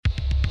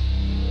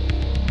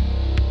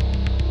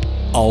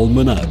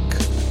Almanac.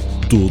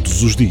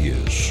 Todos os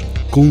dias,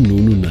 com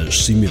Nuno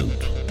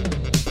Nascimento.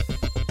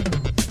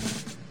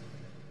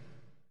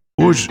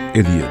 Hoje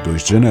é dia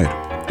 2 de janeiro.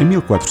 Em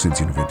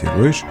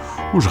 1492,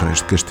 os reis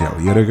de Castelo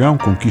e Aragão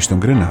conquistam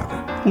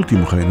Granada,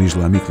 último reino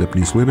islâmico da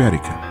Península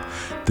Ibérica.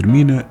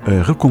 Termina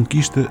a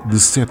reconquista de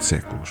 7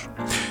 séculos.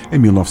 Em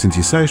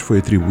 1906 foi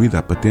atribuída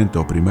a patente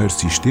ao primeiro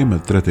sistema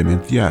de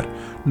tratamento de ar,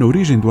 na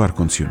origem do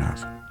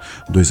ar-condicionado.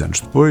 2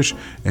 anos depois,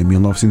 em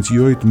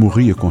 1908,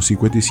 morria com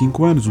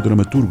 55 anos o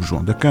dramaturgo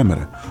João da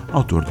Câmara,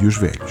 autor de Os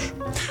Velhos.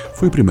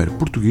 Foi o primeiro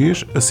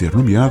português a ser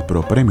nomeado para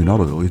o Prémio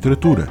Nobel da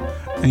Literatura,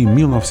 em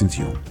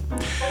 1901.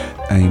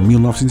 Em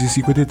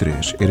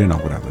 1953 era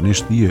inaugurada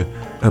neste dia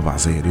a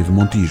base aérea de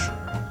Montijo.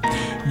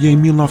 E em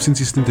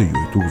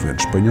 1978 o governo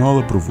espanhol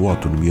aprovou a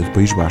autonomia do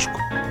País Basco.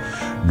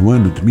 No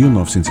ano de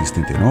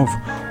 1979,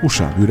 o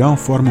Shah do Irão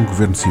forma um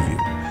governo civil.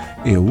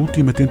 É a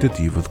última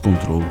tentativa de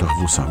controle da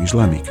Revolução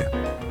Islâmica.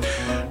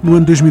 No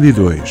ano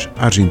 2002,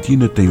 a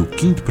Argentina tem o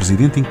 5º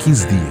presidente em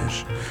 15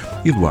 dias.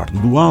 Eduardo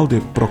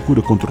Duhalde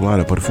procura controlar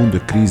a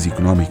profunda crise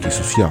económica e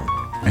social.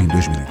 Em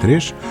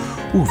 2003,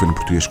 o governo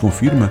português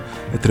confirma,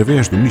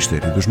 através do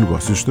Ministério dos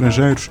Negócios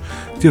Estrangeiros,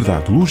 ter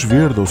dado luz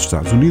verde aos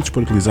Estados Unidos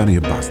para utilizarem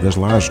a base das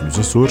Lajes, nos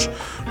Açores,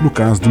 no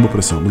caso de uma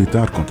operação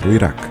militar contra o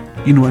Iraque.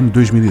 E no ano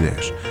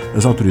 2010,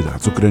 as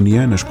autoridades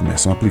ucranianas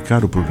começam a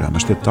aplicar o programa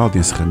estatal de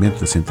encerramento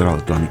da central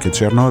atómica de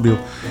Chernobyl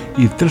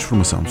e de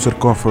transformação do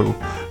sarcófago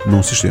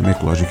num sistema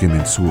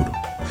ecologicamente seguro.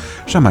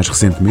 Já mais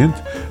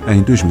recentemente,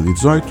 em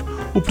 2018,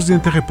 o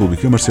Presidente da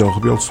República, Marcelo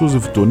Rebelo de Sousa,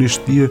 votou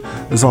neste dia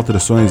as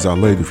alterações à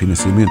Lei do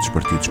Financiamento dos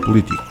Partidos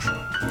Políticos.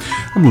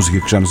 A música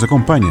que já nos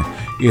acompanha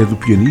é do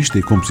pianista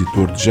e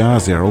compositor de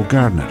jazz Errol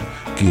Garner,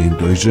 que em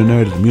 2 de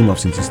janeiro de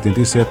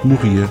 1977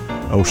 morria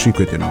aos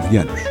 59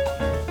 anos.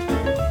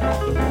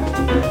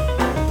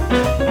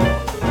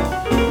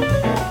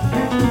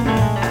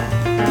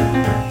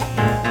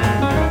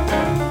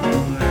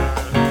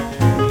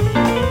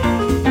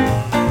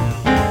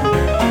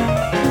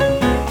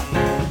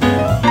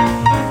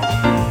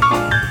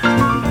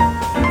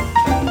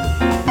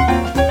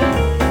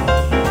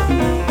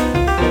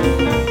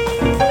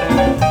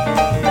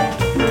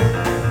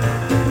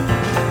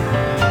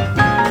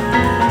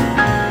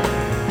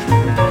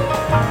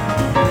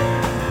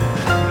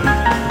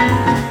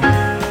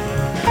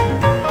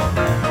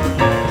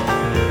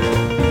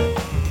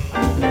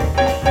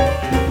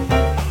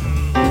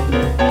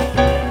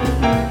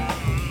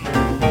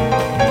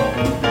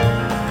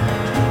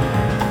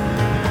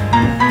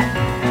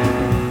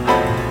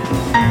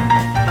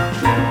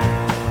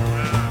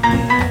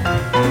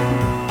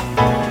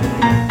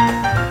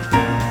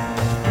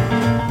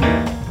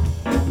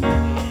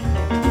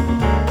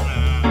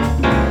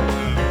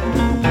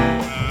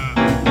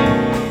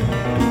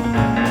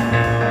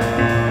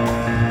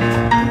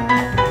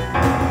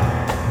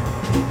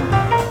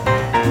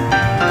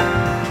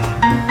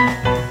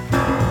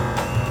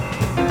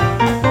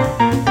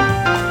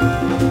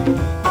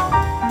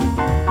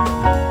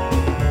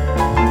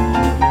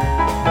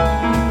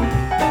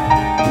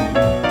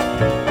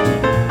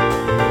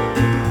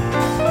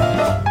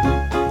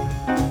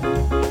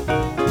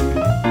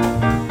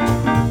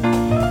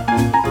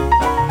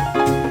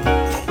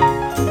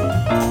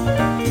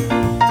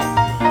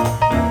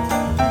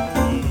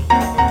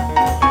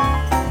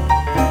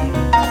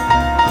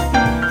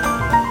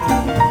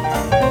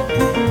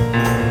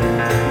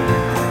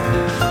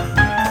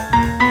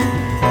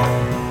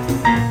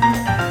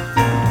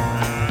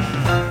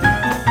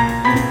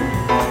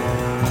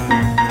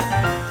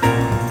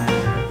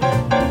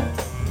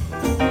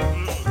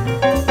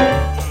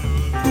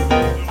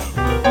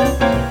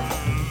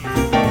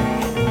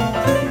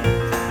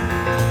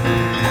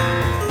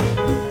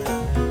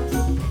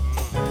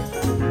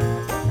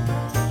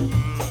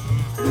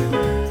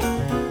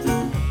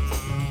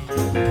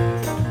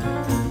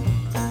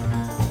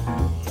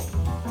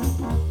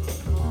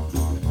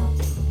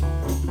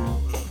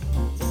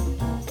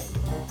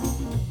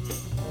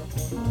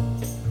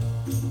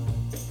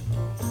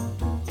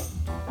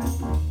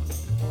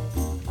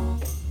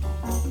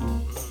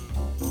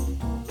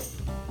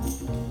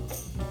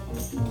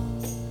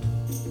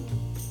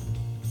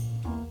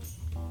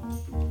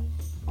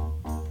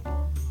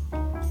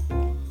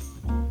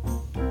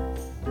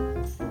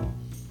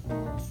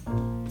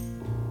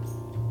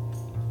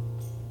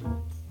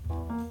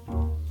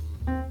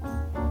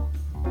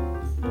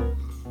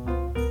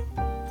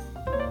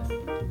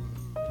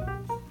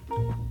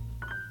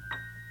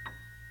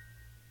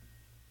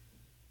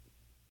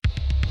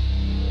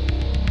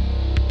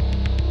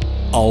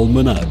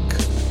 Almanac.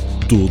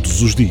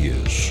 Todos os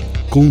dias,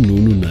 com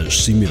Nuno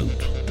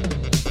Nascimento.